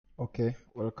Okay,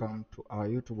 welcome to our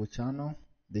YouTube channel.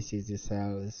 This is the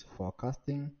sales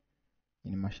forecasting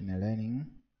in machine learning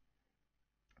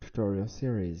tutorial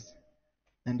series,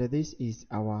 and this is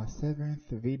our 7th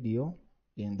video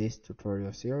in this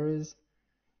tutorial series.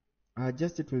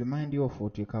 Just to remind you of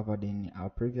what we covered in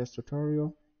our previous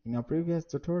tutorial. In our previous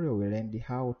tutorial, we learned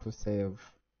how to save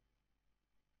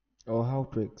or how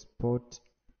to export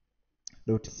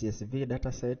 .csv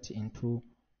dataset into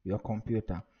your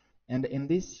computer, and in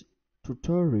this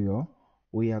tutorial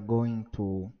we are going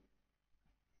to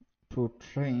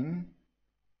train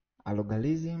a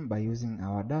logarithm by using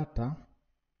our data,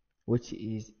 which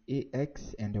is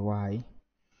x and y.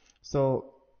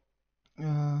 So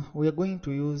we are going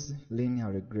to use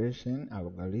linear regression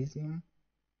algorithm.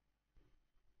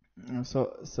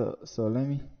 So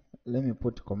let me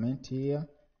put comment here,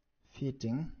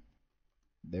 fitting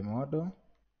the model.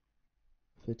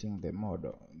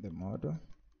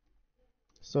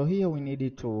 So here we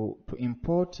needed to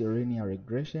import linear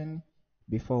regression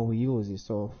before we use it.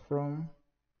 So from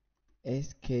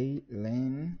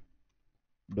sklen.linear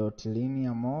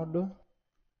model,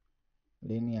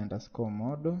 linear underscore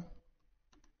model,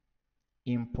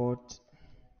 import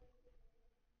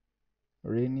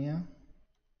linear,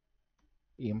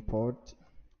 import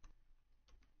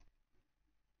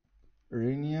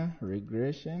linear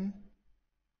regression,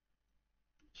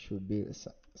 should be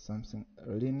something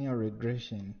linear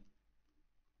regression.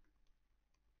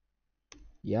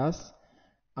 Yes.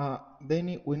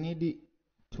 Then we need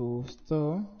to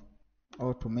store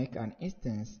or to make an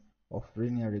instance of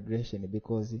linear regression,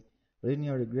 because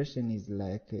linear regression is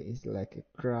like a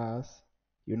class,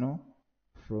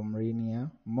 from linear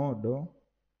model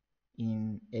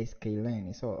in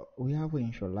sklen. So we have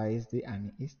initialized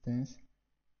an instance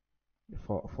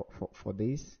for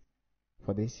this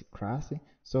class.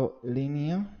 So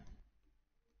linear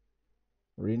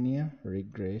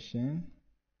regression,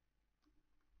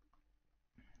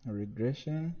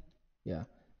 yeah,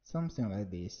 something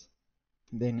like this,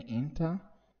 then enter.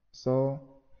 So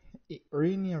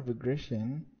linear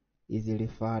regression is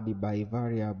referred by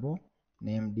variable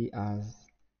named as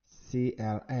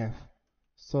CLF.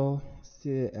 So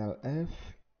CLF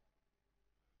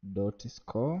dot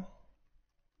score,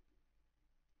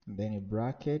 then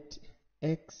bracket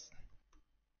x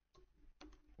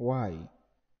y.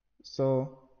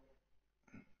 So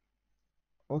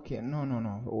okay, no,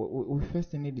 we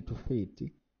first need to fit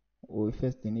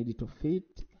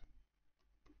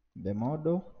the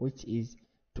model, which is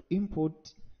to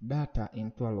input data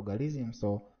into a logarithm.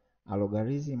 So a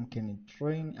logarithm can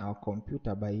train our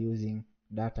computer by using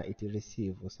data it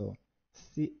receives. So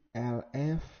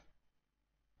CLF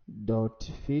dot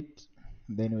fit,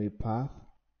 then we pass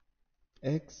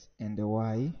x and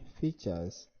y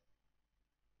features.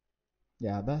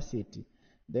 Yeah, that's it.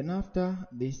 Then after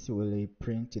this, will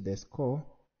print the score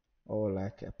or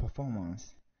like a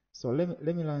performance. So let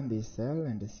me run this cell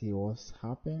and see what's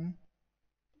happened.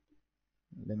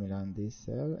 Let me run this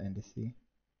cell and see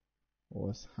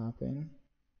what's happened.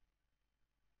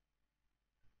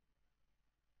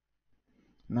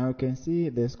 Now you can see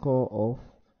the score of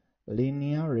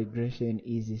linear regression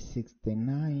is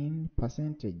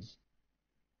 69%.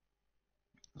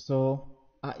 So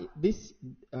this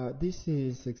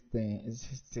is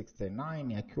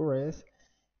 69 accuracy.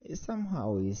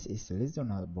 Somehow is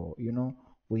reasonable.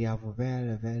 We have a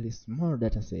very small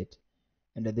data set,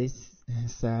 and this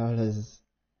sales.csv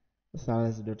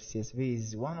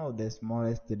is one of the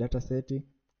smallest data set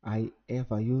I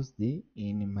ever used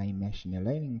in my machine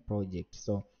learning project.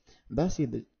 So that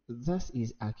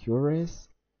is accuracy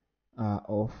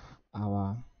of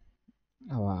our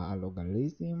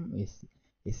logarithm is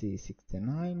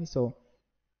 69. So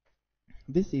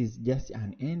this is just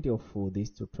an end of this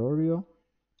tutorial.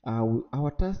 Our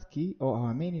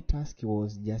main task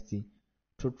was just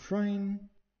to train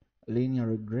linear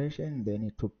regression,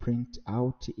 then to print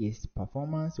out its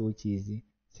performance, which is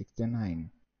 69.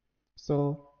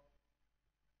 So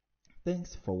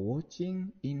thanks for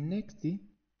watching. In next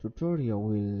tutorial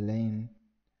we'll learn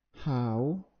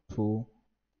how to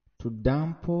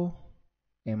dump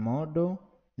a model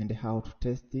and how to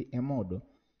test a model.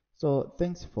 So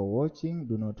thanks for watching.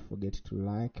 Do not forget to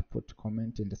like, put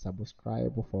comment and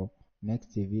subscribe for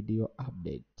next video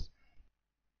update.